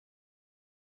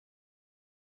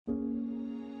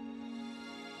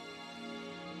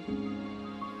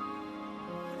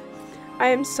I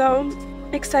am so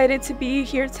excited to be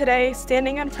here today,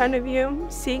 standing in front of you,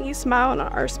 seeing you smile on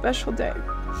our special day.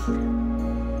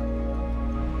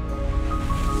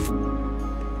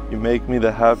 You make me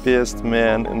the happiest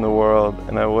man in the world,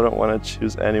 and I wouldn't want to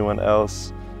choose anyone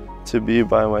else to be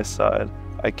by my side.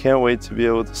 I can't wait to be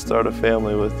able to start a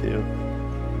family with you.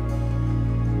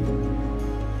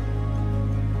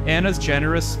 Anna's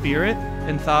generous spirit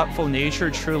and thoughtful nature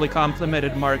truly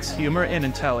complemented Mark's humor and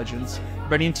intelligence,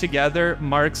 bringing together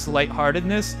Mark's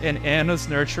lightheartedness and Anna's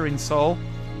nurturing soul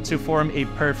to form a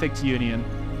perfect union.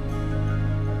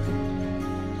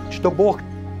 Что Бог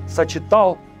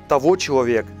сочетал, того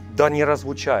человек да не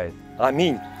разлучает.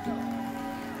 Аминь.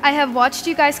 I have watched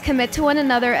you guys commit to one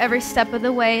another every step of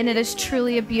the way, and it is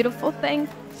truly a beautiful thing.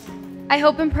 I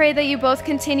hope and pray that you both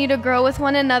continue to grow with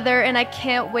one another, and I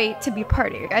can't wait to be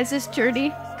part of your guys'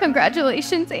 journey.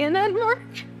 Congratulations, Anna and Mark.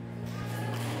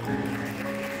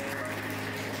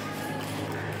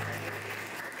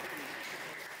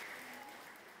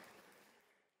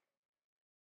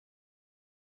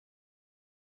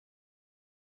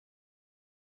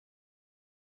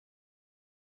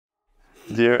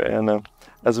 Dear Anna,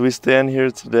 as we stand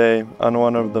here today on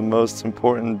one of the most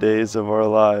important days of our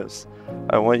lives,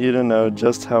 I want you to know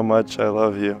just how much I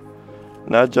love you.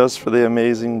 Not just for the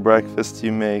amazing breakfast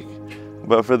you make,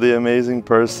 but for the amazing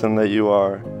person that you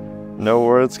are. No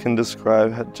words can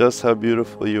describe just how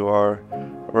beautiful you are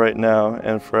right now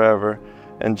and forever,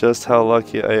 and just how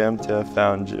lucky I am to have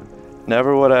found you.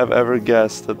 Never would I have ever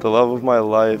guessed that the love of my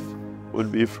life would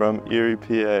be from Erie,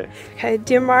 PA. Okay,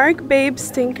 dear Mark, babe,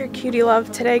 stinker, cutie love,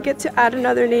 today I get to add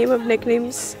another name of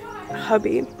nicknames,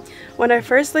 hubby. When I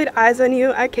first laid eyes on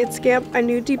you at Kids Camp, I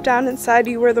knew deep down inside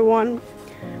you were the one.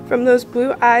 From those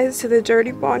blue eyes to the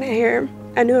dirty blonde hair,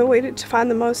 I knew I waited to find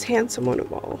the most handsome one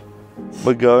of all.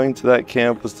 But going to that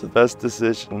camp was the best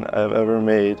decision I have ever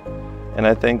made, and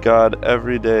I thank God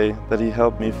every day that He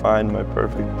helped me find my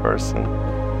perfect person.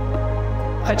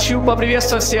 Хочу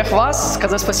поприветствовать всех вас,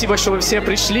 сказать спасибо, что вы все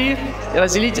пришли и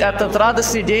разделить этот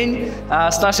радостный день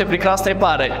с нашей прекрасной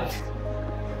парой.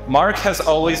 Mark has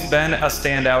always been a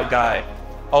standout guy,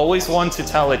 always one to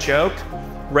tell a joke,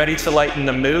 ready to lighten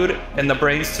the mood and the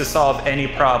brains to solve any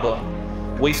problem.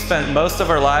 We've spent most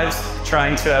of our lives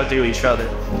trying to outdo each other.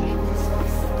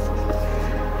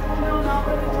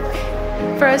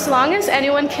 For as long as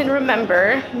anyone can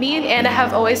remember, me and Anna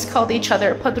have always called each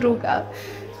other Podruga.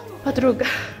 Podruga.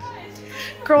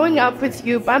 Growing up with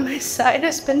you by my side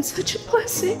has been such a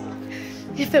blessing.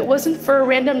 If it wasn't for a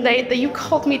random night that you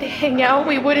called me to hang out,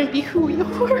 we wouldn't be who we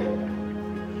are.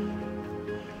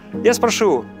 Я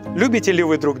спрошу, любите ли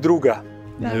вы друг друга?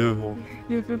 Вы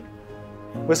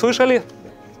слышали?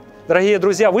 Дорогие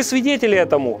друзья, вы свидетели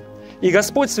этому. И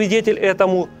Господь свидетель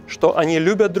этому, что они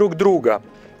любят друг друга.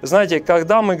 Знаете,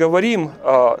 когда мы говорим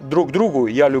друг другу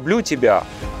 «я люблю тебя»,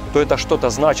 то это что-то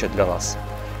значит для нас.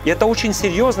 И это очень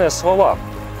серьезные слова.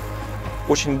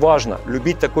 Очень важно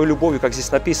любить такой любовью, как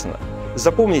здесь написано.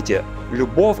 Запомните,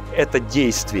 любовь – это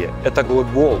действие, это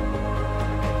глагол.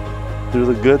 Through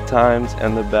the good times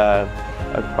and the bad,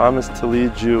 I promise to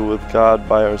lead you with God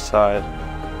by our side.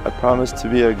 I promise to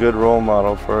be a good role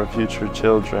model for our future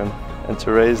children and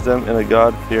to raise them in a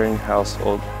God-fearing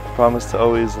household. I promise to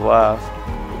always laugh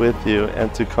with you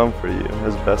and to comfort you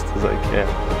as best as I can.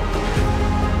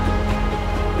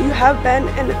 You have been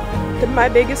my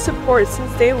biggest support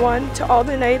since day one, to all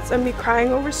the nights of me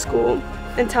crying over school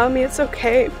and telling me it's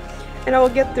okay and I will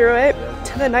get through it,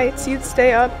 to the nights you'd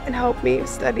stay up and help me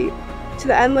study, to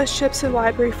the endless trips to the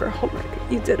library for homework.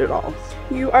 You did it all.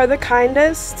 You are the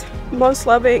kindest, most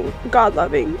loving,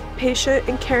 God-loving, patient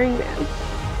and caring man.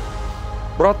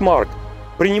 Брат Марк,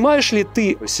 принимаешь ли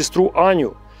ты сестру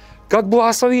Аню как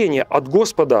благословение от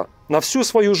Господа на всю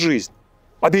свою жизнь?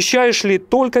 Обещаешь ли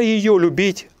только ее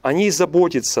любить, о ней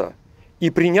заботиться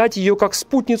и принять ее как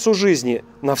спутницу жизни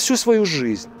на всю свою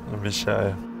жизнь?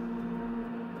 Обещаю.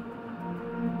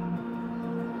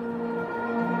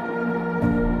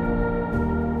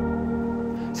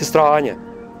 Сестра Аня,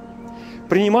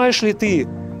 принимаешь ли ты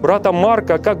брата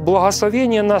Марка как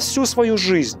благословение на всю свою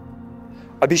жизнь?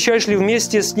 Обещаешь ли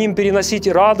вместе с ним переносить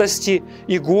радости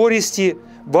и горести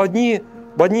в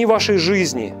дни вашей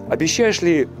жизни? Обещаешь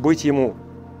ли быть ему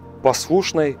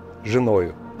послушной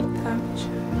женою?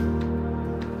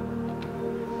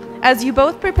 As you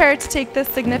both prepare to take this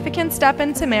significant step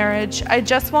into marriage, I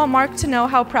just want Mark to know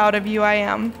how proud of you I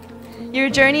am. Your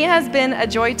journey has been a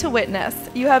joy to witness.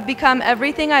 You have become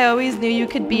everything I always knew you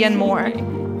could be and more.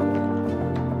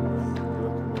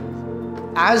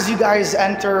 As you guys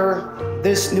enter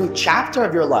this new chapter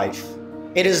of your life,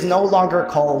 it is no longer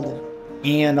called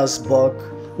Anna's book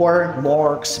or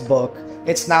Mark's book,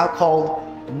 It's now called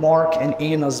Mark and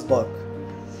Anna's book.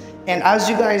 And as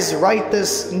you guys write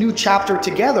this new chapter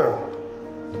together,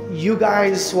 you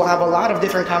guys will have a lot of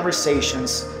different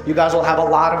conversations. You guys will have a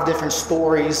lot of different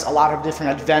stories, a lot of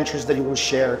different adventures that you will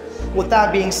share. With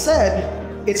that being said,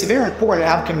 it's very important to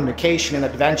have communication and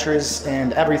adventures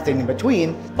and everything in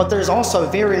between, but there's also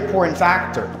a very important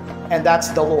factor, and that's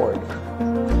the Lord.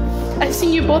 I've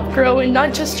seen you both grow in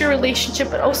not just your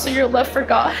relationship, but also your love for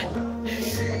God.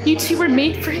 You two were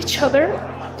made for each other.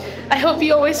 I hope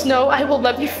you always know I will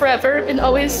love you forever and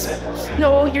always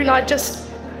know you're not just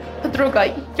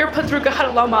Podruga. You're Podruga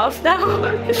Harlamov now.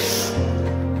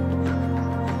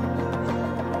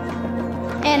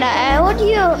 And I hope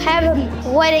you have a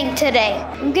wedding today.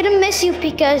 I'm gonna miss you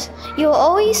because you're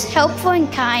always helpful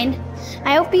and kind.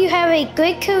 I hope you have a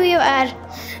good career at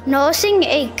nursing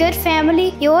a good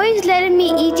family. You're always letting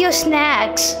me eat your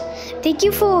snacks. Thank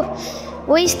you for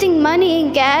wasting money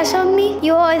and gas on me.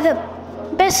 You are the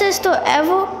best sister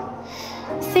ever.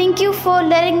 Thank you for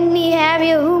letting me have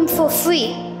your room for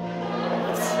free.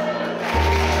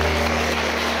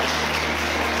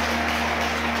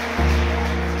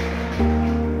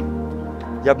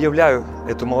 Я объявляю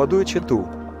эту молодую чету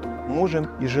мужем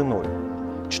и женой.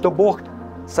 Что Бог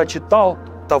сочетал,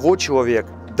 того человек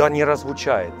да не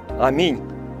разлучает. Аминь.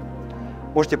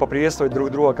 Можете поприветствовать друг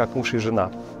друга, как муж и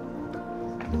жена.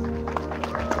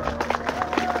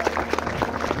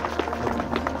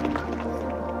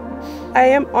 I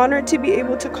am honored to be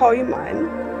able to call you mine.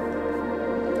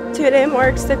 Today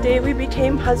marks the day we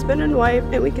became husband and wife,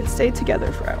 and we can stay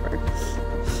together forever.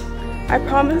 I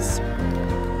promise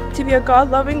to be a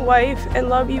God-loving wife and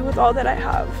love you with all that I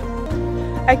have.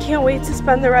 I can't wait to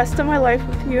spend the rest of my life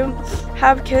with you,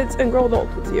 have kids, and grow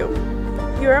old with you.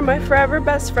 You are my forever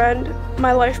best friend,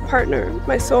 my life partner,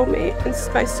 my soulmate,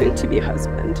 and my soon-to-be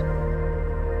husband.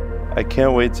 I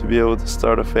can't wait to be able to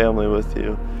start a family with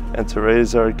you and to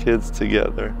raise our kids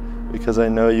together, because I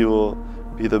know you will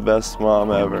be the best mom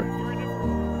ever.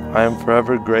 I am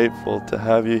forever grateful to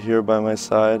have you here by my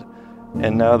side,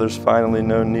 and now there's finally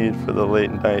no need for the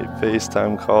late night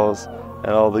FaceTime calls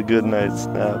and all the good night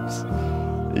snaps.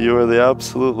 You are the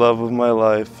absolute love of my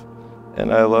life,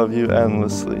 and I love you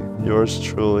endlessly. Yours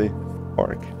truly,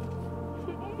 Mark.